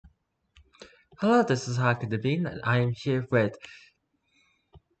Hello, this is Haku the Bean, and I am here with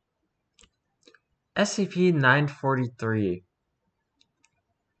SCP-943.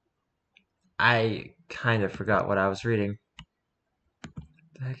 I kind of forgot what I was reading.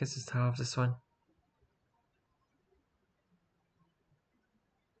 The heck is the title of this one?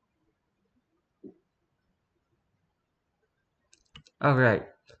 Oh, right.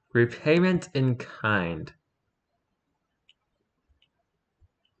 Repayment in kind.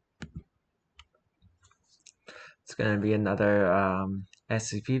 It's gonna be another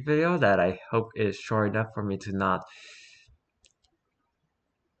SCP video that I hope is short enough for me to not,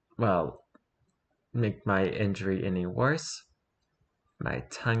 well, make my injury any worse. My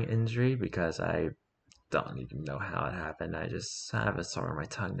tongue injury, because I don't even know how it happened. I just have a sore on my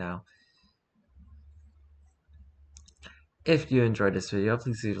tongue now. If you enjoyed this video,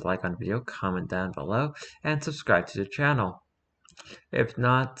 please leave a like on the video, comment down below, and subscribe to the channel. If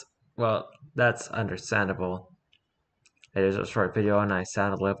not, well, that's understandable. It is a short video and I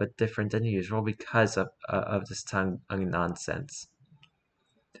sound a little bit different than usual because of this tongue nonsense.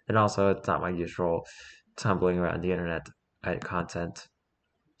 And also, it's not my usual tumbling around the internet content.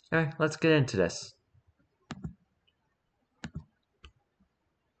 Alright, let's get into this.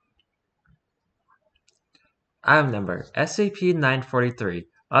 Item number SCP-943.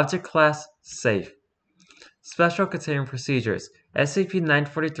 Object Class Safe. Special Containment Procedures.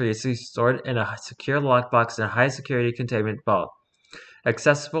 SCP-943 is to be stored in a secure lockbox in a high-security containment vault,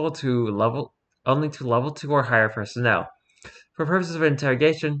 accessible only to Level 2 or higher personnel. For purposes of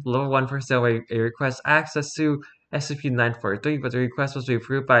interrogation, Level 1 personnel may request access to SCP-943, but the request must be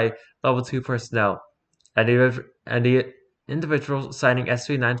approved by Level 2 personnel, and the individual signing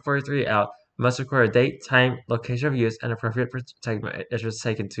SCP-943 out must record a date, time, location of use, and appropriate protective measures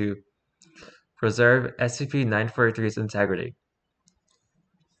taken to preserve SCP-943's integrity.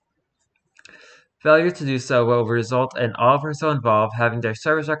 Failure to do so will result in all personnel involved having their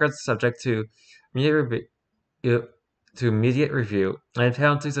service records subject to immediate review and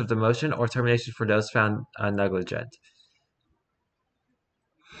penalties of demotion or termination for those found negligent.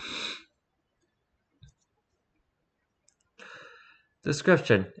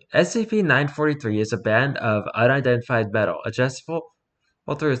 Description: SCP-943 is a band of unidentified metal, adjustable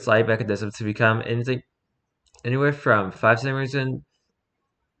through its light mechanism to become anything anywhere from 5 centimeters in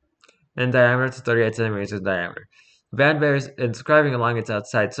diameter to 38 centimeters in diameter. The band bears inscribing along its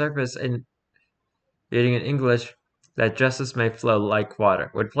outside surface and reading in English that justice may flow like water.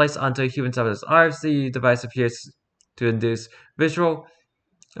 When placed onto a human subject's arms, the device appears to induce visual,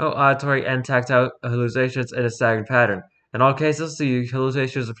 auditory, and tactile hallucinations in a staggered pattern. In all cases, the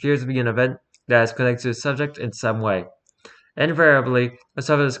hallucinations appear to be an event that is connected to the subject in some way. Invariably, the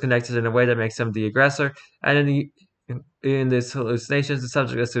subject is connected in a way that makes him the aggressor, and in these hallucinations, the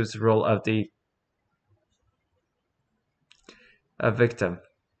subject assumes the role of the victim.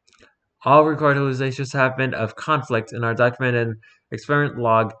 All recorded hallucinations have been of conflict and are documented in Experiment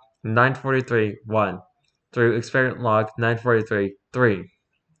Log 943-1 through Experiment Log 943-3.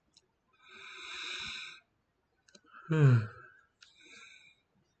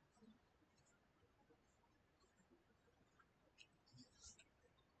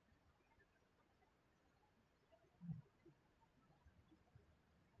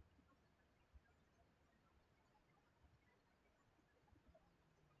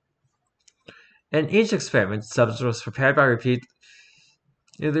 In each experiment, the subject was prepared by repeatedly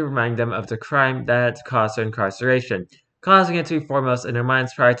reminding them of the crime that caused their incarceration, causing it to be foremost in their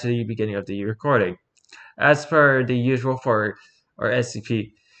minds prior to the beginning of the recording. As per the usual for our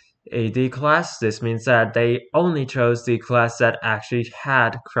SCP-AD class, this means that they only chose the class that actually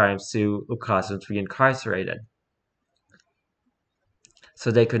had crimes to cause them to be incarcerated. So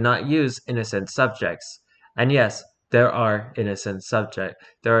they could not use innocent subjects. And yes, there are innocent subjects.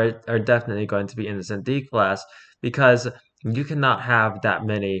 There are definitely going to be innocent D class because you cannot have that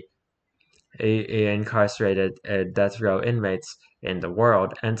many incarcerated death row inmates in the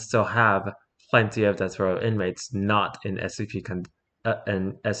world and still have plenty of death row inmates not in SCP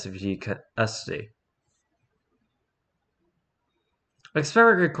custody.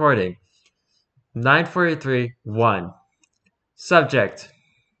 Experiment recording 943-1. Subject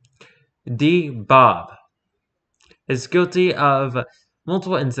D. Bob is guilty of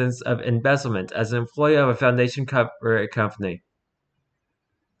multiple instances of embezzlement as an employee of a Foundation company.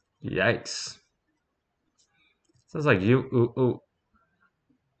 Yikes. Sounds like you.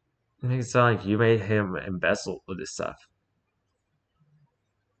 It makes it sound like you made him embezzle with this stuff.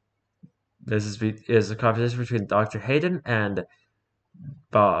 This is a conversation between Dr. Hayden and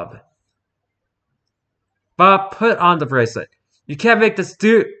Bob. Bob, put on the bracelet. You can't make this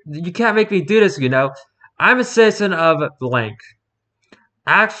do. You can't make me do this. You know, I'm a citizen of blank.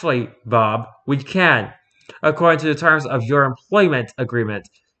 Actually, Bob, we can, according to the terms of your employment agreement.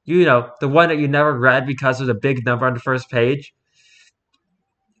 You know, the one that you never read because there's a big number on the first page.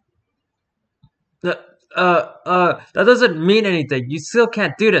 That doesn't mean anything. You still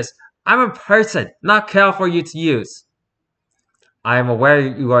can't do this. I'm a person, not cow for you to use. I am aware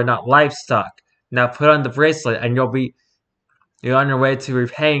you are not livestock. Now put on the bracelet and you're on your way to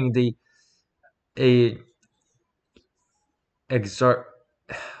repaying the a exort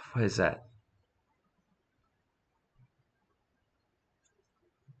what is that?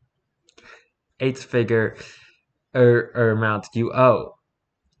 Eight-figure amount you owe.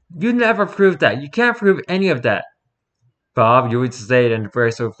 You never proved that. You can't prove any of that. Bob, you would stay and the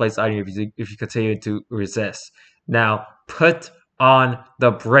bracelet will place on you if you continue to resist. Now put on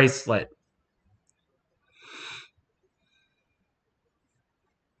the bracelet.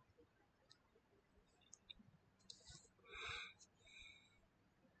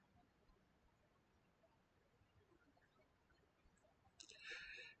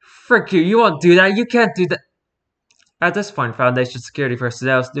 Frick you, you won't do that. You can't do that. At this point, Foundation security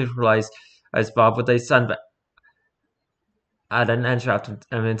personnel neutralized as Bob with a sunbed and then entrapped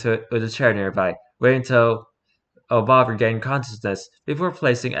him into it with a chair nearby, waiting until Bob regained consciousness before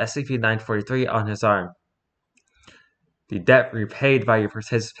placing SCP-943 on his arm. The debt repaid by your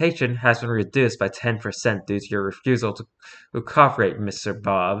participation has been reduced by 10% due to your refusal to cooperate, Mr.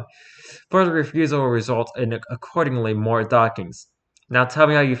 Bob. Further refusal will result in accordingly more dockings. Now tell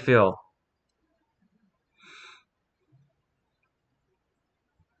me how you feel.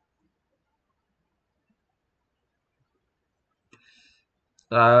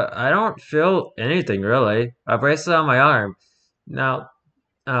 I don't feel anything really. A bracelet on my arm. Now,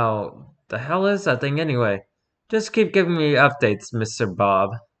 oh, the hell is that thing anyway? Just keep giving me updates, Mr. Bob.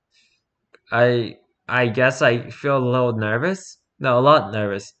 I I guess I feel a little nervous. No, a lot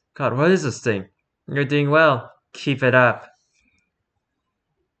nervous. God, what is this thing? You're doing well. Keep it up.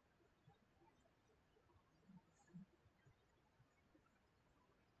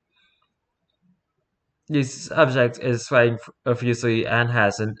 The subject is sweating profusely and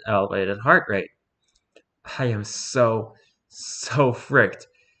has an elevated heart rate. I am so fricked.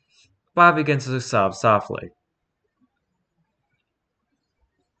 Bob begins to sob softly.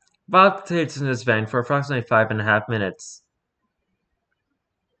 Bob continues in his vein for approximately 5.5 minutes.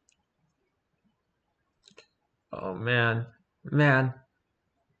 Oh man. Man.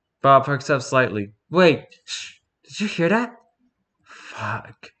 Bob perks up slightly. Wait, shh. Did you hear that?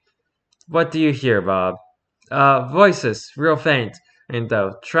 Fuck. What do you hear, Bob? Voices, real faint, and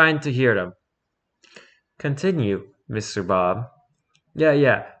though, trying to hear them. Continue, Mr. Bob.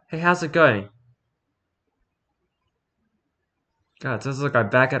 Yeah. Hey, how's it going? God, it sounds like I'm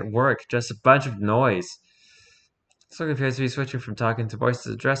back at work, just a bunch of noise. So appears to be switching from talking to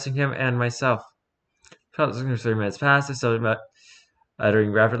voices addressing him and myself. About 3 minutes pass, I started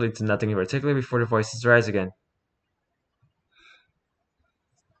uttering rapidly to nothing in particular before the voices rise again.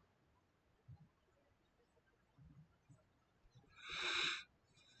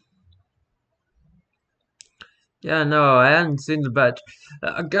 Yeah, no, I hadn't seen the badge.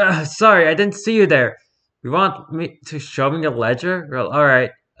 Sorry, I didn't see you there. You want me to show me a ledger? Well,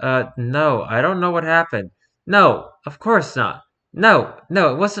 alright. No, I don't know what happened. No, of course not. No,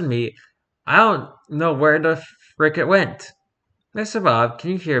 it wasn't me. I don't know where the frick it went. Mr. Bob,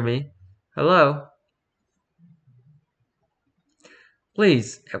 can you hear me? Hello?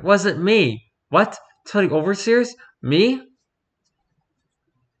 Please, it wasn't me. What? Tell the overseers? Me?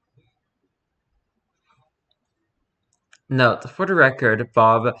 Note, for the record,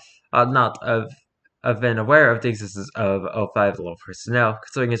 Bob not have been aware of the existence of O5 level personnel,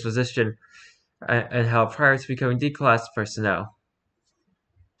 considering his position and how prior to becoming D-class personnel.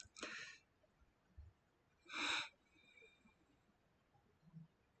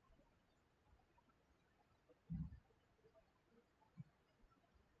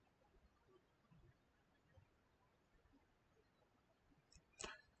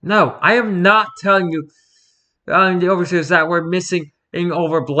 No, I am not telling you, the overseers that we're missing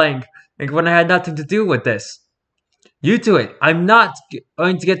over blank, and when I had nothing to do with this. You do it. I'm not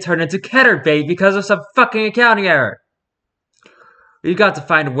going to get turned into Keter bait because of some fucking accounting error. We got to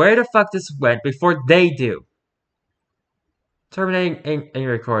find where the fuck this went before they do. Terminating in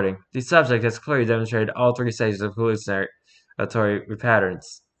recording. The subject has clearly demonstrated all 3 stages of hallucinatory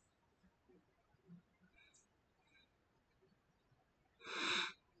patterns.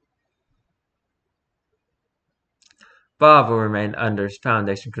 Bob will remain under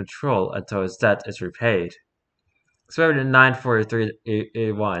Foundation control until his debt is repaid. Experiment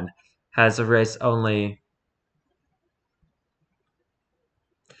 943A1 has erased only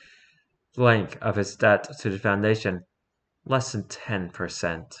blank of his debt to the Foundation, less than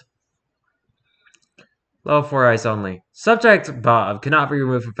 10%. Low 4 eyes only. Subject Bob cannot be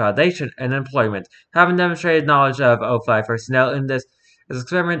removed from Foundation and employment, having demonstrated knowledge of O5 personnel in this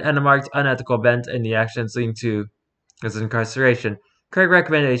experiment and a marked unethical bent in the actions leading to his incarceration. Correct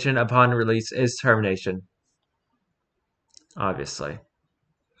recommendation upon release is termination. Obviously.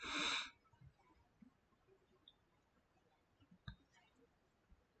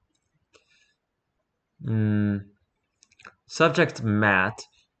 Subject Matt,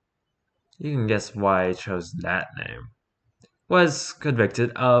 you can guess why I chose that name, was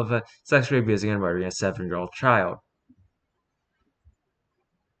convicted of sexually abusing and murdering a 7-year-old child.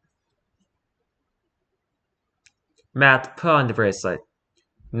 Matt, put on the bracelet.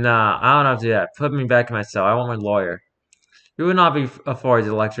 Nah, I don't have to do that. Put me back in my cell. I want my lawyer. You will not be afforded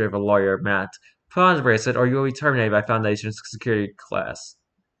the luxury of a lawyer, Matt. Put on the bracelet or you will be terminated by Foundation's security class.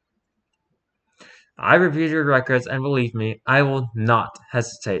 I reviewed your records and believe me, I will not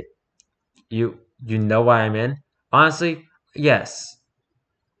hesitate. You know why I'm in? Honestly, yes.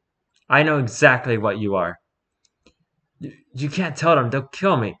 I know exactly what you are. You can't tell them, they'll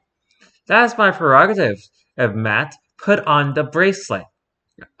kill me. That's my prerogative, Matt. Put on the bracelet.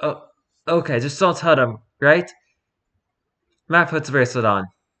 Oh, okay, just don't tell them, right? Matt puts the bracelet on.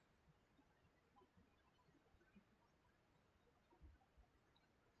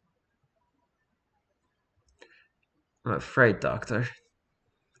 I'm afraid, Doctor.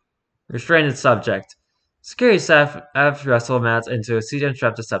 Restrained subject. Security staff have wrestled Matt into a seat and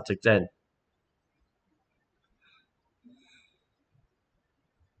strapped the subject in.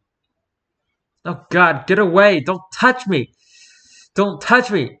 Oh god, get away! Don't touch me! Don't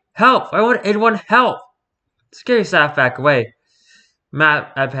touch me! Help! I want anyone help! Security staff back away.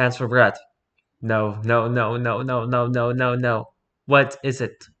 Matt pants for breath. No, no, no, no, no, no, no, no, no. What is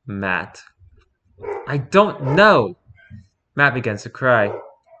it, Matt? I don't know! Matt begins to cry.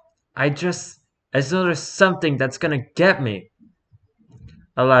 I just know there's something that's gonna get me.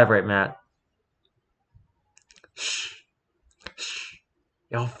 Elaborate, Matt. Shh. Shh.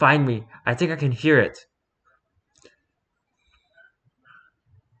 It'll find me. I think I can hear it.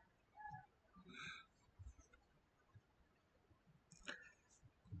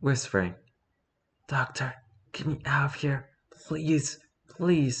 Whispering. Doctor, get me out of here. Please,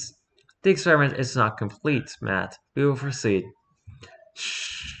 please. The experiment is not complete, Matt. We will proceed.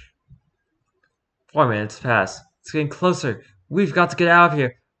 Shh. 4 minutes pass. It's getting closer. We've got to get out of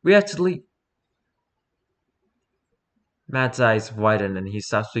here. We have to leave. Matt's eyes widen and he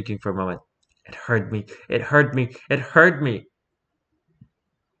stops speaking for a moment. It hurt me. It hurt me. It hurt me.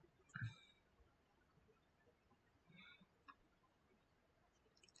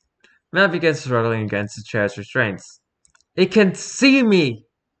 Matt begins struggling against the chair's restraints. It can see me!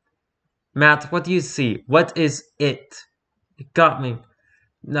 Matt, what do you see? What is it? It got me.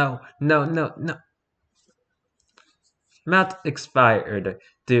 No, no, no, no. Matt expired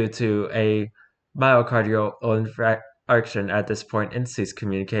due to a myocardial infarction at this point and ceased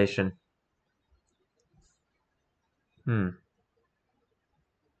communication.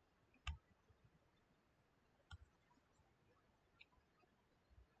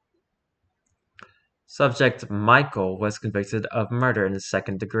 Subject Michael was convicted of murder in the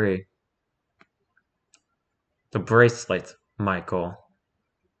 2nd degree. The bracelet, Michael.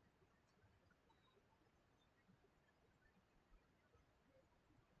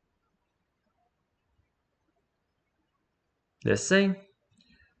 This thing?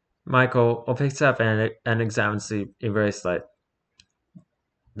 Michael picks up and examines the bracelet.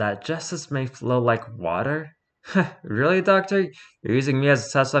 That justice may flow like water? Really, Doctor? You're using me as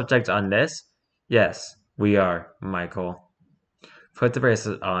a test subject on this? Yes, we are, Michael. Put the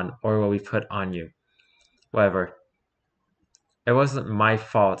bracelet on, or will we put on you? Whatever. It wasn't my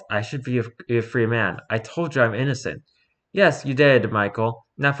fault. I should be a free man. I told you I'm innocent. Yes, you did, Michael.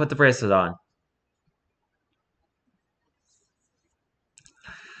 Now put the bracelet on.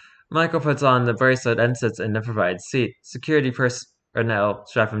 Michael puts on the bracelet and sits in the provided seat. Security personnel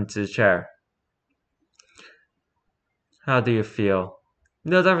strap him to the chair. How do you feel?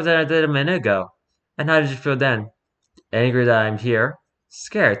 No different than I did a minute ago. And how did you feel then? Angry that I'm here?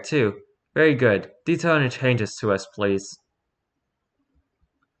 Scared, too. Very good. Detail any changes to us, please.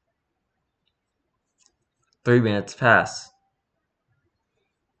 3 minutes pass.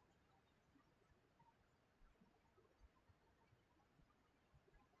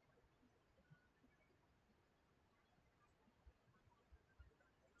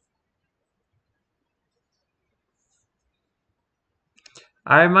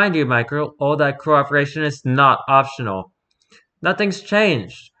 I remind you, Michael, all that cooperation is not optional. Nothing's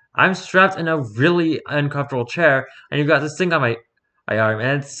changed. I'm strapped in a really uncomfortable chair, and you've got this thing on my arm,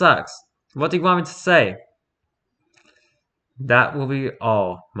 and it sucks. What do you want me to say? That will be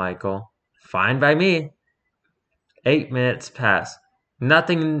all, Michael. Fine by me. 8 minutes pass.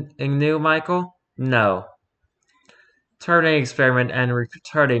 Nothing new, Michael? No. Terminating experiment and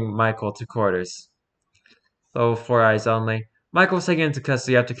returning Michael to quarters. Level 4 eyes only. Michael was taken into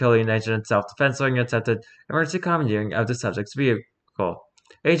custody after killing an agent in self-defense during an attempted emergency commandeering of the subject's vehicle.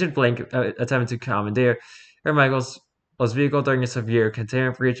 Agent Blink attempted to commandeer Michael's vehicle during a severe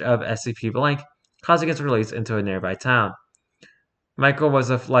containment breach of SCP Blank, causing its release into a nearby town. Michael was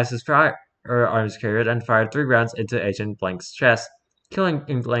a licensed arms carrier and fired 3 rounds into Agent Blank's chest,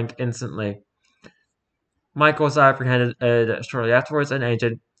 killing Blank instantly. Michael was apprehended shortly afterwards, and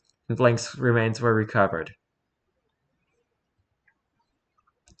Agent Blank's remains were recovered.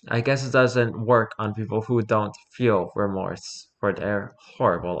 I guess it doesn't work on people who don't feel remorse for their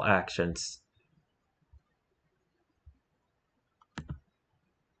horrible actions.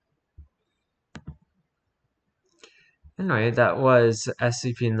 Anyway, that was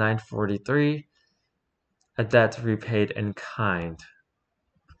SCP-943, a debt repaid in kind.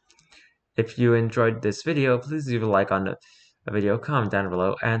 If you enjoyed this video, please leave a like on the video, comment down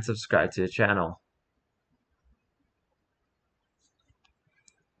below, and subscribe to the channel.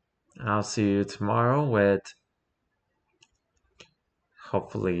 I'll see you tomorrow with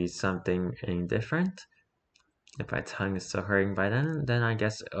hopefully something different. If my tongue is still hurting by then I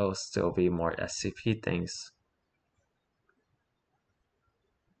guess it'll still be more SCP things.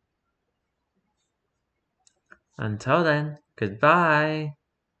 Until then, goodbye!